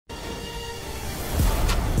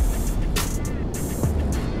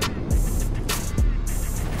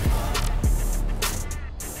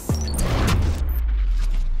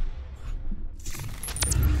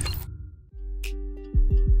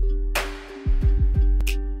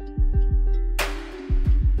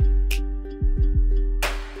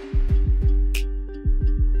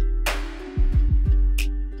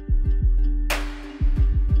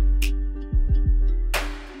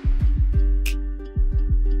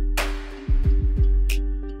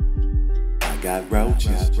got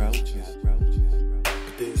roaches. But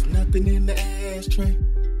there's nothing in the ashtray.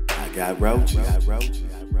 I got roaches. But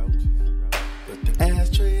the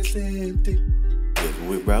ashtray is empty. Living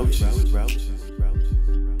with roaches.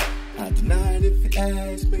 I deny it if you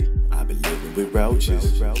ask me. I've been living with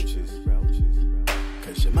roaches.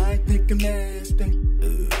 Cause you might think I'm nasty.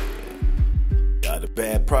 Got a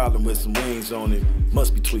bad problem with some wings on it.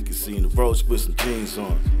 Must be tweaking, seeing a roach with some jeans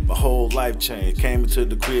on. My whole life changed. Came into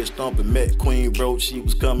the crib stomping, met Queen Roach. She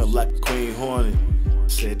was coming like a queen hornet.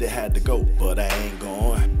 Said they had to go, but I ain't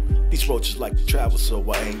going. These roaches like to travel, so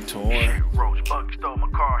I ain't torn. Roach bug stole my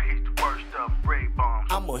car, he's the worst of them. Ray bombs.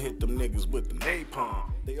 I'ma hit them niggas with the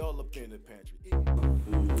napalm. They all up in the pantry.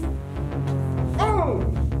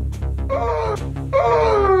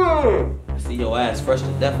 See your ass fresh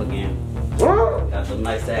to death again. Got some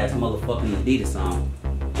nice ass motherfucking Adidas on.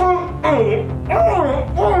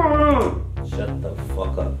 Shut the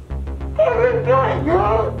fuck up.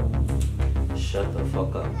 Shut the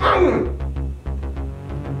fuck up.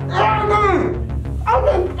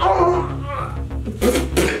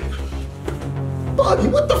 Bobby,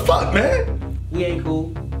 what the fuck, man? We ain't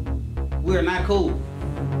cool. We're not cool.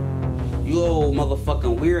 You old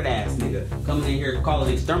motherfucking weird ass nigga coming in here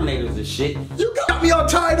calling exterminators and shit. You got me all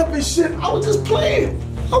tied up and shit. I was just playing.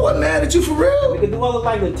 I wasn't mad at you for real. Nigga, do I look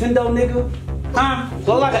like Nintendo, nigga? Huh?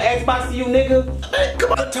 Do I look like an Xbox to you, nigga? Hey,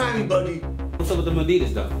 come on, tiny buddy. What's up with them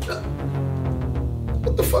Adidas, though?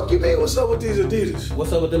 What the fuck you mean, what's up with these Adidas?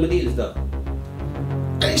 What's up with them Adidas, though?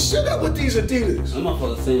 Ain't shit up with these Adidas. Them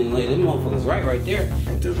motherfuckers sitting later. Them motherfuckers right there.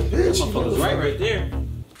 Ain't the Them bitch. motherfuckers right there.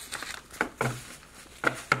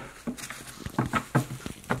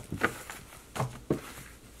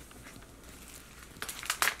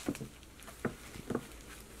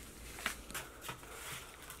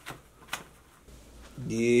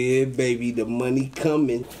 Yeah, baby, the money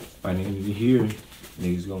coming. By the end of the year,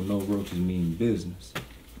 niggas gonna know roaches mean business.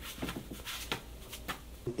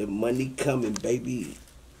 The money coming, baby.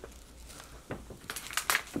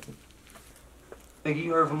 Think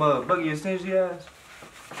you heard from Buggy and Stingy ass?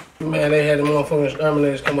 Man, they had the motherfucking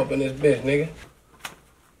exterminators come up in this bitch, nigga.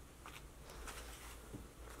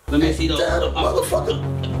 Let me see those. Motherfucker.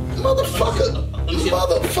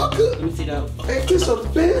 Let me see that. Ain't this a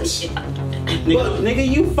bitch? Nigga,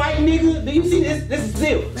 you fight, nigga? Do you see this? This is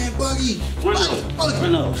Bill. Man, Buggy. Run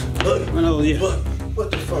over, yeah.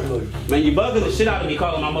 What the fuck, Buggy? Man, you bugging the shit out of me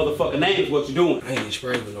calling my motherfucking names. What you doing? I ain't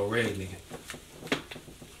sprayed with no red, nigga.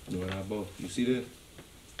 You and I both. You see this?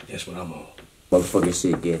 That's what I'm on. Motherfucking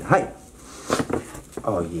shit get hype.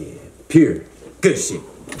 Oh yeah, pure, good shit.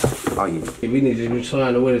 Oh yeah. We need to be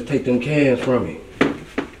trying to take them cans from me.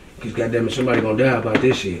 Cause goddamn it, somebody gonna die about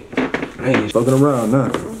this shit. I ain't just Fucking around, nah.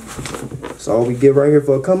 That's all we get right here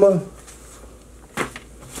for a come up.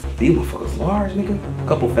 These motherfuckers large, nigga. A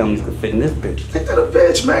couple families could fit in this bitch. Ain't that a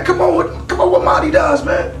bitch, man? Come on, what Marty does,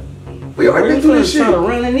 man. We already been through this shit. Trying to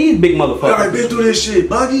run in these big motherfuckers. We already been through this shit,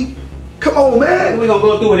 Buggy. Come on, man. We gonna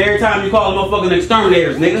go through it every time you call them motherfucking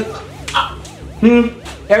exterminators, nigga.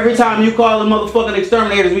 Every time you call them motherfucking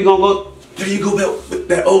exterminators, we gonna go. There you go back with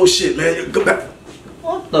that old shit, man. You go back.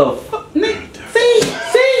 What the fuck, nigga? See,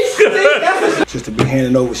 that's Just to be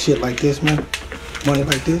handing over shit like this, man. Money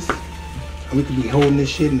like this. And we could be holding this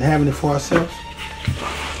shit and having it for ourselves.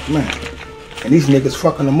 Man. And these niggas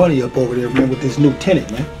fucking the money up over there, man, with this new tenant,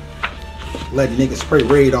 man. Letting niggas spray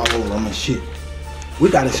raid all over them and shit. We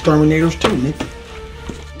got exterminators too, nigga.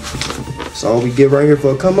 That's all we get right here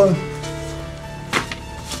for a come up.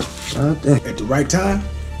 At the right time,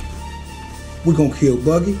 we gonna kill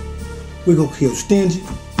Buggy, we gonna kill Stingy,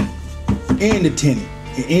 and the tenant,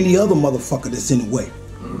 and any other motherfucker that's in the way.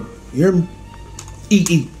 You hear me?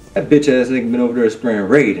 Eat. That bitch ass nigga been over there spraying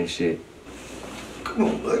raid and shit. Come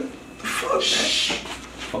on, Buggy. Fuck that.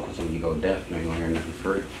 Fuck was when you go deaf, you ain't gonna hear nothing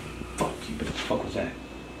for it. Fuck you, but the fuck was that?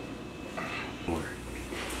 Or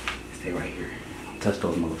stay right here. Don't touch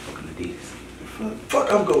those motherfucking Adidas. Fuck,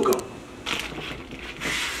 I'm gonna go.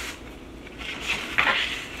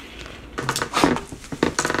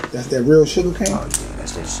 That's that real sugar cane? Oh yeah,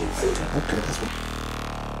 that's that shit right there. Okay, that's what.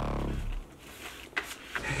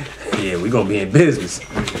 Yeah, we gonna be in business.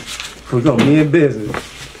 We gonna be in business.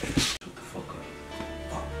 Shut the fuck up.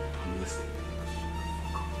 Oh, I'm listening.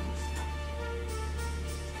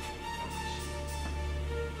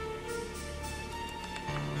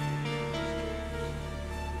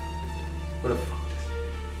 What the fuck is this?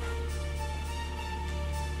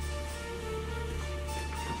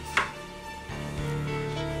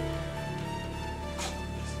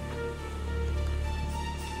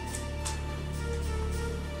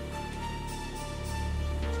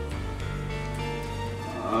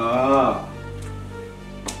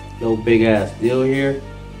 Yo, big ass still here?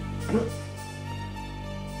 The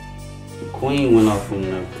queen went off from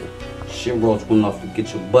the shit roach went off to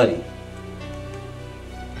get your buddy.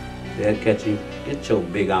 They'll catch you. Get your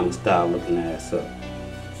big army style looking ass up.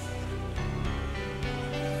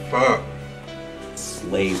 Fuck.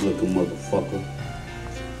 Slave looking motherfucker.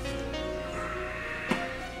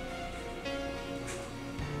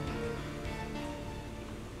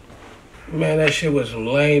 Man, that shit was some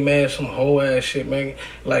lame ass, some whole ass shit, man.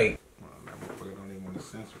 Like,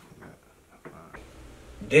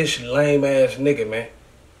 this lame ass nigga, man.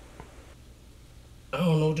 I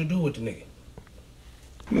don't know what to do with the nigga.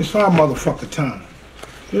 It's our motherfucking time.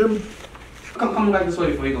 Hear me? Come back this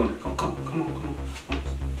way before you go. Come on.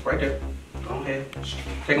 Right there. Go ahead.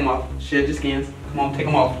 Take them off. Shed your skins. Come on, take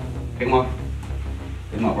them off. Take them off.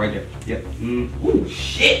 Take them off right there. Yep. Ooh,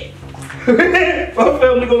 shit. My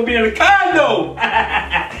family gonna be in a condo.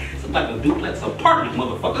 It's like a duplex apartment,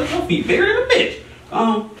 motherfucker. Your feet bigger than a bitch.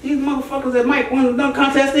 These motherfuckers that Mike won the dunk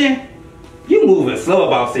contest in, you moving slow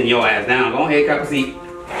about sitting your ass down. Go ahead, cop a seat.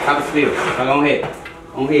 Cop a spill. Go ahead.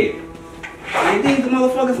 Go ahead. Ain't these the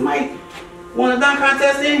motherfuckers Mike won the dunk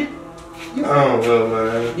contest in? I don't know,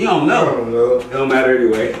 man. You don't know? I don't know. It don't matter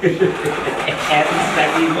anyway.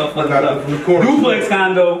 Duplex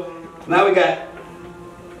condo. Now we got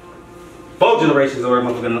 4 generations of our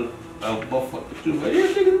motherfucking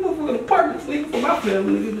motherfucking apartments, nigga, for my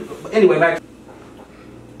family. Anyway, back.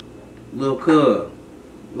 Little cub.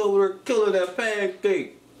 Over there killing that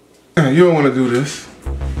pancake. You don't want to do this.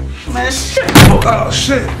 Man, shit. Oh,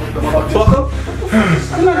 shit. Motherfucker.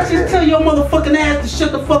 I'm not just tell your motherfucking ass to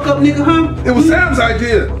shut the fuck up, nigga, huh? It was Sam's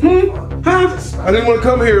idea. Huh? I didn't want to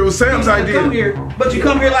come here. It was Sam's idea. Come here, but you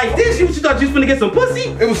come here like this. You thought you was finna get some pussy?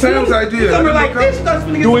 It was Sam's idea. You come here like this. You thought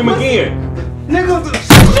you was finna get Do some him pussy? again. Nigga,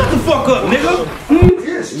 shut the fuck up, nigga.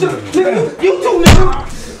 Nigga, you too, nigga.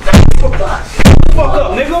 Shut the fuck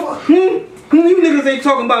up, nigga. You niggas ain't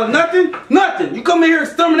talking about nothing. Nothing. You come in here and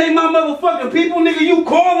exterminate my motherfucking people, nigga. You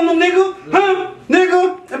calling them, nigga? Huh?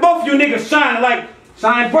 Nigga? And both of you niggas shine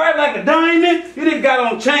bright like a diamond. You niggas got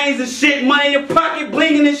on chains and shit, money in your pocket,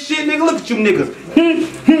 blinging and shit, nigga. Look at you niggas.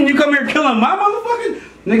 You come here killing my motherfucking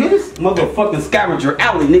nigga. This motherfucking scavenger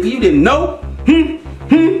alley, nigga. You didn't know?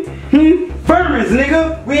 Furnace,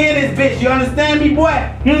 nigga. We in this bitch. You understand me, boy?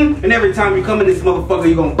 And every time you come in this motherfucker,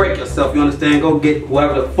 you gonna break yourself. You understand? Go get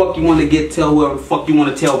whoever the fuck you want to get. Tell whoever the fuck you want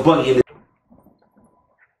to tell. Buddy in this.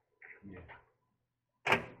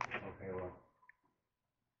 Okay, well,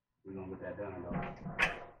 we gonna get that done, though.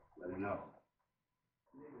 Let it know.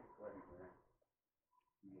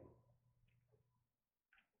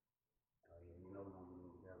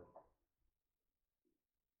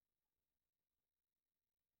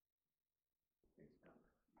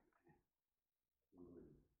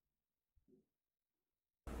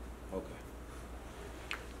 Okay.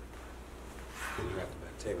 You're at the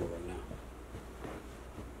back table right now.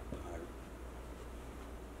 Alright.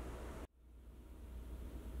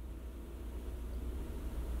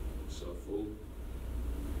 What's up, fool?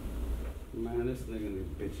 Man, this nigga and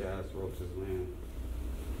these bitch ass roaches, man.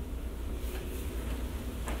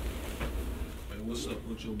 Hey, what's up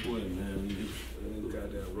with your boy, man? These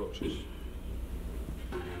goddamn roaches.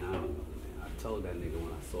 Man, I don't know, man. I told that nigga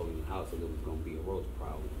when I sold him the house that it was gonna be a roach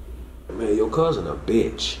problem. Man, your cousin a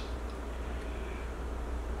bitch.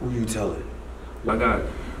 Who you telling? I got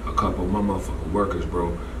a couple of my motherfucking workers,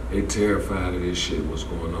 bro. They terrified of this shit, what's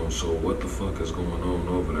going on. So what the fuck is going on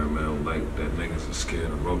over there, man? Like, that niggas are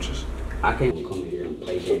scared of roaches. I can't come here and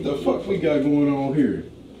play games. What the fuck we got going on here?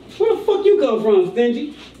 Where the fuck you come from,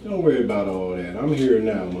 Stingy? Don't worry about all that. I'm here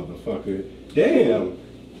now, motherfucker. Damn.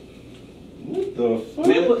 What the fuck?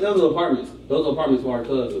 Man, those are apartments. Those are apartments for our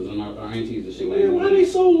cousins and our aunties and shit. Man, why they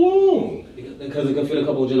so long? Because it can fit a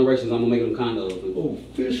couple of generations. I'm gonna make them condos. Oh,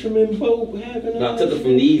 fisherman boat having. I took it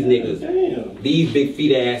from these niggas. Damn. These big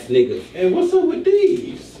feet ass niggas. And what's up with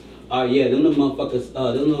these? Yeah, them motherfuckers.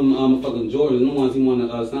 Them motherfucking Jordans. Them ones he won the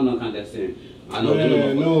slam dunk contest in. I know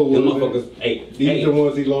them motherfuckers. Hey, these the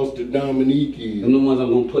ones he lost to Dominique. Them the ones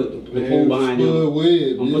I'm gonna put the pool behind them. I'm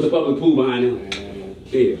gonna put the public pool behind them.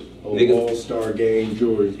 Yeah. All-Star game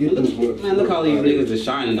George. Get this one. Man, look how these niggas are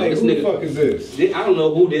shining though. Hey, This who nigga, the fuck is this? I don't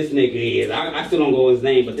know who this nigga is. I still don't know his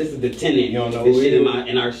name, but this is the tenant. You don't know this who shit it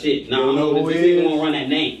in our shit. Nah, I don't know don't know who this it nigga is? won't run that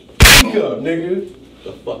name. Wake up, nigga.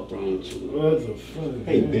 The fuck wrong with you? What the fuck?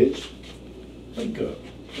 Hey, bitch. Wake up.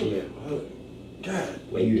 Yeah. God.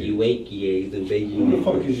 Wakey, eggs and baby. Who the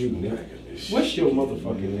fuck is you, nigga? What's your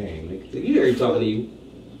motherfucking name, nigga? You hear he talking to you?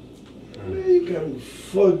 Man, you got me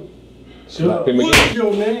fucked. What's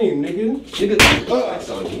your name, nigga? Nigga,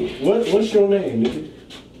 What's your name, nigga?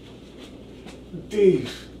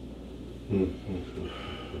 Thief.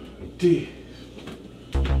 D.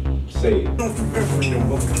 Say it.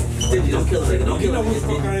 Stingy, don't kill a nigga. Don't kill a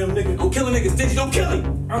nigga. Don't kill a nigga. Stingy, don't kill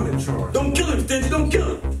him. I'm in charge. Don't kill him, Stingy. Don't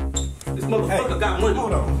kill him. This motherfucker got money.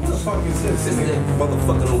 Hold on. Who the fuck is this? This nigga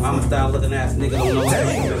motherfucker, I'm a style looking ass nigga. Don't know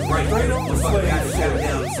right. Motherfucker got his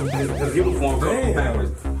goddamn his uniform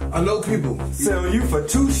backwards. I know people. Sell you for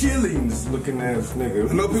 2 shillings, looking ass nigga.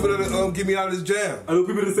 I know people that get me out of this jam. I know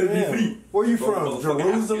people that say be free. Where you from?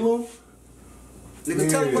 Jerusalem? Nigga,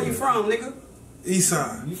 tell me where you from, nigga. East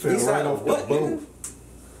side. You fell right off the boat.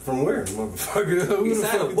 From where, motherfucker? Who the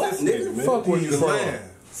fuck is what, this nigga? man? Fuck where you from.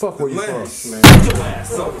 Fuck where you from, man. Get your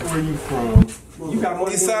ass up. Where you from? You got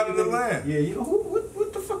money East side of the land. Yeah, you know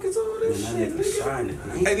what the fuck is all this shit,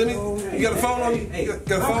 nigga? Hey, let me. You got a phone on you? You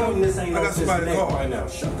got a phone? I got somebody to call right now.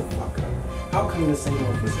 Shut the fuck up. How come this ain't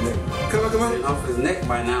off his neck? Come on. Off his neck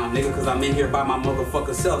by now, nigga, because I'm in here by my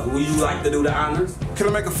motherfucking self. Would you like to do the honors? Can I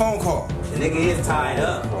make a phone call? The nigga is tied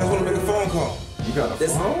up. I just want to make a phone call. You got a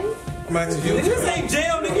phone? I'm asking you. Nigga, this ain't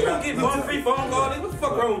jail, nigga. You don't get one free phone call, nigga. What the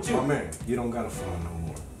fuck wrong with you? Oh man, you don't got a phone no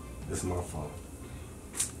more. This is my phone.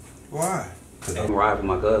 Why? I'm riding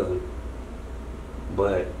with my cousin,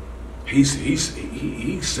 but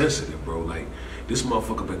He's sensitive, bro. Like, this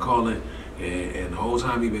motherfucker been calling, and the whole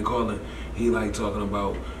time he been calling, he like talking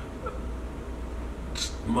about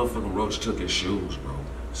motherfucking Roach took his shoes, bro.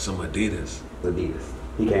 Some Adidas.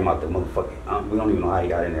 He came out the motherfucking. We don't even know how he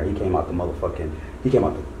got in there. He came out the motherfucking. He came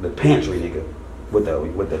out the pantry, nigga, with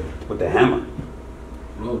the hammer.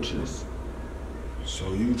 Roaches.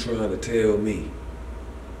 So you trying to tell me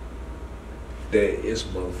that it's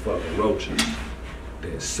motherfucking roaches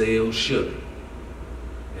that sell sugar,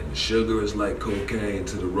 and the sugar is like cocaine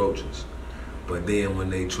to the roaches, but then when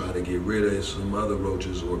they try to get rid of some other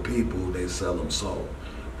roaches or people, they sell them salt,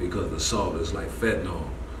 because the salt is like fentanyl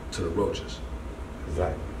to the roaches.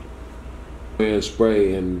 Exactly. And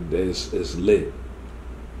spray and it's lit.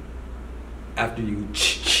 After you,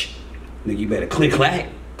 nigga, you better click clack,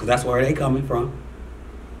 cause that's where they coming from.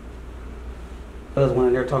 Cause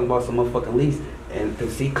when they're talking about some motherfucking lease, and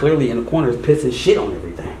to see clearly in the corners pissing shit on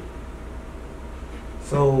everything.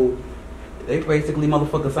 So they basically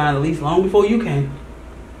motherfucking signed the lease long before you came.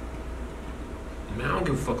 Man, I don't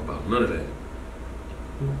give a fuck about none of that.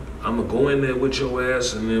 I'ma go in there with your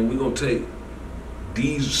ass, and then we gonna take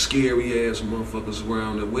these scary ass motherfuckers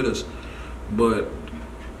around there with us. But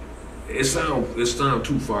it sound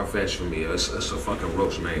too far fetched for me. It's a fucking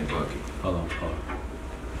roach named Bucky. Hold on.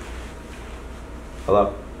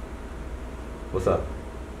 Hello? What's up?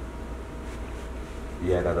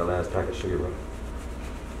 Yeah, I got the last pack of sugar, bro.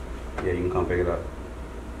 Yeah, you can come pick it up.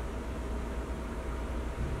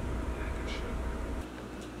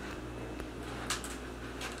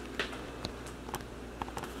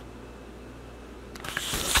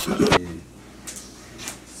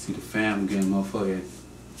 See the fam getting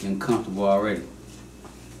comfortable already.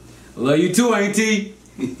 I love you too, Auntie.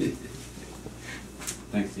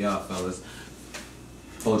 Thanks to y'all, fellas.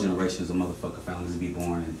 4 generations of motherfucker families be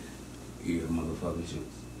born, and you're motherfuckers.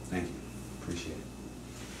 Thank you. Appreciate it.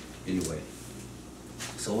 Anyway.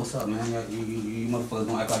 So what's up, man? You motherfuckers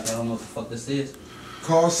gonna act like y'all don't know what the fuck this is?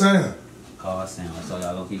 Call Sam. Call Sam. That's all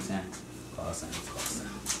y'all gonna keep saying. Call Sam.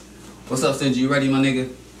 What's up, Stingy? You ready, my nigga?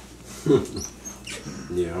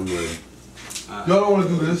 Yeah, I'm ready. Y'all don't want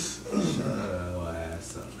to do this. Well,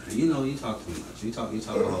 ass up, man. You know you talk too much. You talk a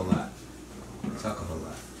whole lot. You talk a whole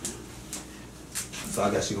lot. So I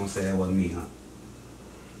guess you gonna say that wasn't me, huh?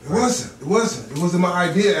 It wasn't. It wasn't my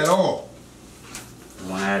idea at all. You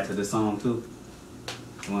wanna add to the song too?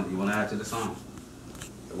 You wanna add to the song?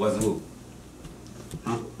 It wasn't who?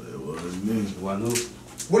 Huh? It wasn't me. It wasn't who?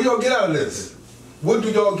 What do y'all get out of this? What do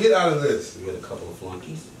y'all get out of this? You get a couple of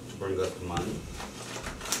flunkies to bring up the money.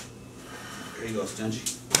 Here you go, Stingy.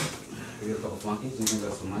 You get a couple of flunkies and bring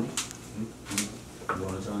up some money. You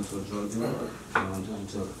want to turn into a drug dealer? You want to turn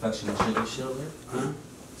into a professional sugar dealer? Huh?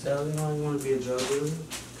 So, you know, you want to be a drug dealer?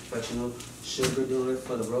 Professional sugar dealer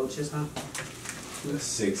for the roaches, huh? That's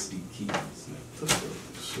 60 keys.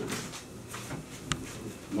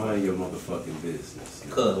 Mind your motherfucking business.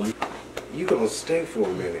 Cuz, when You gonna stay for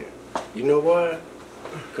a minute. You know why?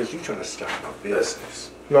 Cause you trying to stop my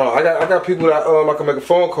business. No, I got people that I can make a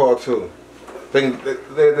phone call to. They'll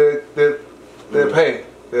pay.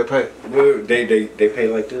 They'll pay. They pay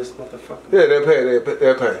like this, motherfucker? Yeah,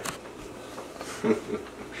 they'll pay.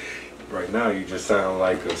 Right now, you just sound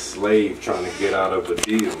like a slave trying to get out of a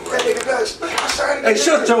deal. Right? Hey,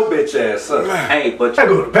 shut your bitch ass up. Hey, but I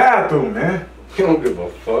go to the bathroom, man. You don't give a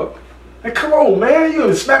fuck. Hey, come on, man. You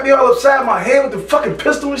gonna smack me all upside my head with the fucking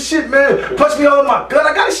pistol and shit, man. Punch me all in my gut.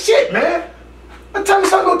 I got shit, man. I'm telling you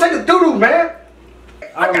something gonna take a doo-doo, man.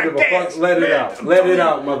 I don't give a fuck. Let it out. Let it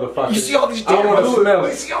out, motherfucker. You see all these I want to smell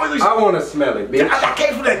You see all it. these I want to smell it, bitch. I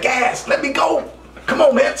came from that gas. Let me go. Come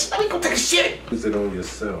on, man. Let me go take a shit. Use it on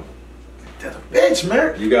yourself. That's a bitch,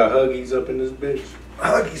 man. You got Huggies up in this bitch?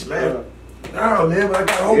 Huggies, man. No, man, but I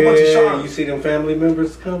got a whole bunch of shots. You see them family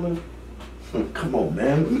members coming? Come on,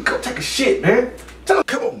 man. Let me go take a shit, man. Tell them,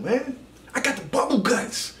 come on, man. I got the bubble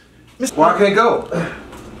guts. Why I can't go?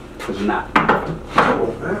 Cause you're not. Come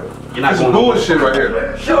on, man. You're not This is going bullshit right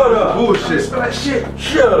here. Shut up. Bullshit. Smell that shit.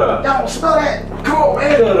 Shut up. Y'all don't smell that. Come on,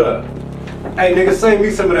 man. Shut up. Hey, nigga, sing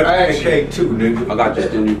me some of that pancake too, nigga. I got you,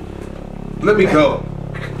 Jimmy. Let me go.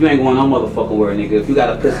 You ain't going no motherfucking where, nigga. If you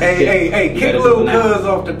got a piss of shit, Hey, you kick better little do it now. cuz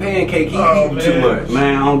off the pancake. He eating too much.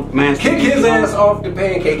 Man, Kick his ass off the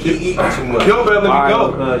pancake. He eating too much. Y'all better let me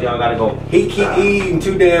go. Cuz y'all gotta go. He keep eating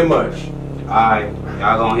too damn much. Alright,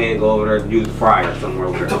 y'all go ahead and go over there and use the fryer somewhere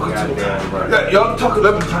over there. Goddamn right. Y'all talking.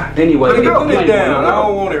 Let me. Anyway, Put nigga, it down. I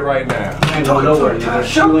don't want it right now. You ain't going nowhere, nigga.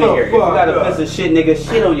 Shut You the ain't here. If you fuck got a up. piss of shit, nigga,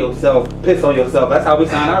 shit on yourself, piss on yourself. That's how we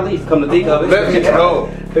sign our lease. Come to think of it. Let me go.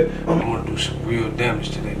 I want to do some real damage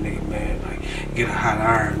to that nigga, man. Like, get a hot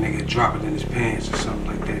iron, nigga, drop it in his pants or something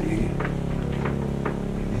like that, nigga.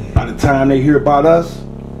 By the time they hear about us,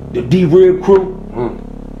 the D-Rib crew,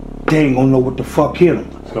 they ain't gonna know what the fuck hit them.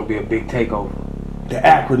 It's gonna be a big takeover. The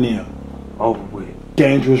acronym, Over with.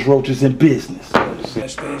 Dangerous Roaches in Business. That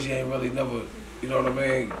Stingy ain't really never, you know what I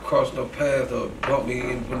mean, crossed no path or brought me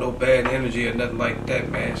in with no bad energy or nothing like that,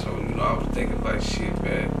 man. So, you know, I was thinking like, shit,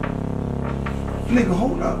 man. Nigga,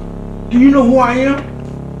 hold up. Do you know who I am?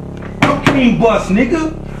 I'm King Bus,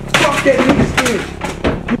 nigga. Fuck that nigga Stingy.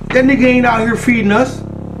 That nigga ain't out here feeding us.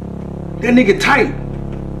 That nigga tight. You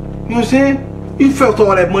know what I'm saying? You felt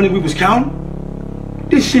all that money we was counting.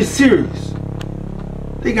 This shit's serious.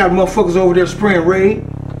 They got motherfuckers over there spraying raid,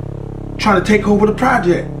 trying to take over the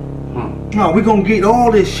project. No, we gonna get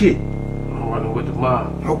all this shit. I'm running with the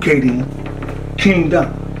mob. Okay then. Kinged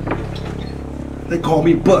up. They call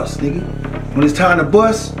me Bus, nigga. When it's time to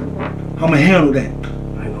bust, I'ma handle that.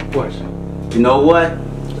 Ain't no question. You know what?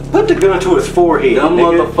 Put the gun to his forehead. Them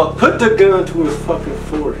nigga. motherfuckers. Put the gun to his fucking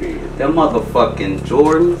forehead. Them motherfucking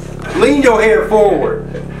Jordans. Lean your head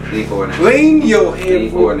forward. Lean forward, nigga. Lean your head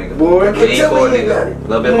Lean forward, nigga. boy. Lean forward, nigga. A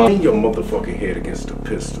little bit more. Lean your motherfucking head against the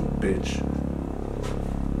pistol, bitch.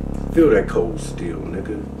 Feel that cold steel,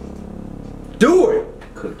 nigga. Do it.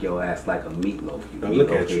 Cook your ass like a meatloaf, you Now look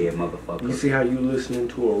meatloaf at you. head motherfucker. You see how you listening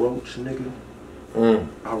to a roach, nigga?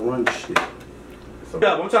 I run shit. I'm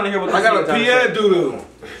trying to hear what I got a PA doodoo.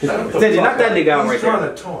 Stingy, knock that nigga out right He's trying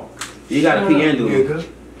there. to talk. You got a PN dude. Nigga.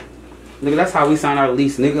 Nigga, that's how we sign our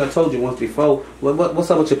lease, nigga. I told you once before.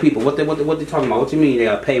 What's up with your people? What they talking about? What you mean they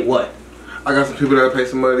gotta pay what? I got some people that pay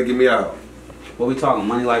some money to get me out. What we talking?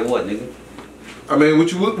 Money like what, nigga? I mean,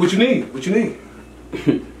 what you need? What you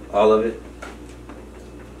need? All of it.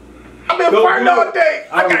 I've been fighting all day.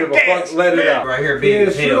 I don't give a fuck. Let it out. Right here, big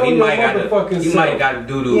as hell. He might got to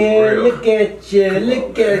do Yeah, real. look at you.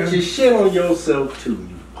 Look at you. Shit on yourself too, you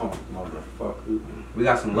punk motherfucker. We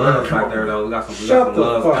got some love right there, though. We got some Shut the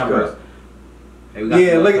love fuck cameras. up. Hey, we got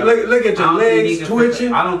Yeah, some look, love look, cameras. look at I your don't think he legs can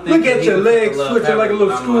twitching. I don't think Look at he your can legs love twitching like a cameras.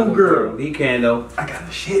 little I don't know. schoolgirl. He can, though. I got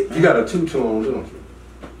the shit. You got a tutu on, don't you?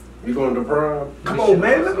 You going to prom? Come on,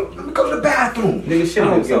 man. Let me go to the bathroom. Nigga, shit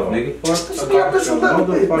on yourself, nigga. Just a little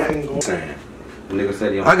bit, man. The nigga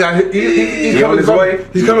said he I got he on his way.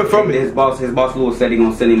 He's coming from me. His boss Lewis said he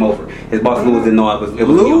gonna send him over. His boss Lewis didn't know it was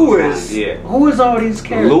Lewis? Yeah. Who is all these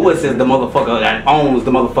characters? Lewis is the motherfucker that owns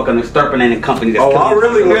the motherfucking exterminating company. That's Oh, I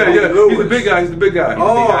really Yeah. He's the big guy. He's the big guy.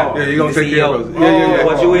 Oh. Yeah, you gonna take care of us. Yeah.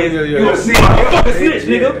 What you is? You a snitch? You a snitch,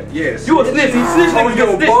 nigga? Yes. You a snitch? He snitch, nigga. On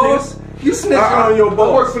your boss? You snitching on your I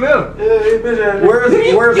boss? work for them. Where's You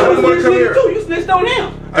didn't wanna come here. too. You snitched on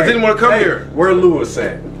him. I didn't want to come here. Where Lewis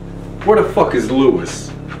at? Where the fuck is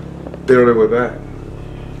Lewis? They on their way back.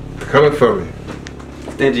 They're coming for me.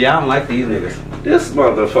 Stingy, I don't like these niggas. This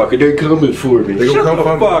motherfucker, they coming for me. They gonna Shut come the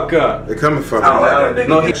for me. fuck up. They're coming for me.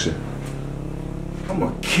 No, he. I'm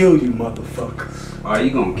gonna kill you, motherfuckers. Are you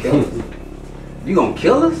gonna kill us? You gonna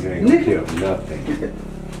kill us, You ain't gonna nigga? kill nothing.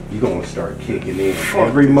 You gonna start kicking in.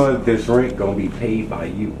 Every month this rent gonna be paid by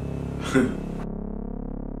you.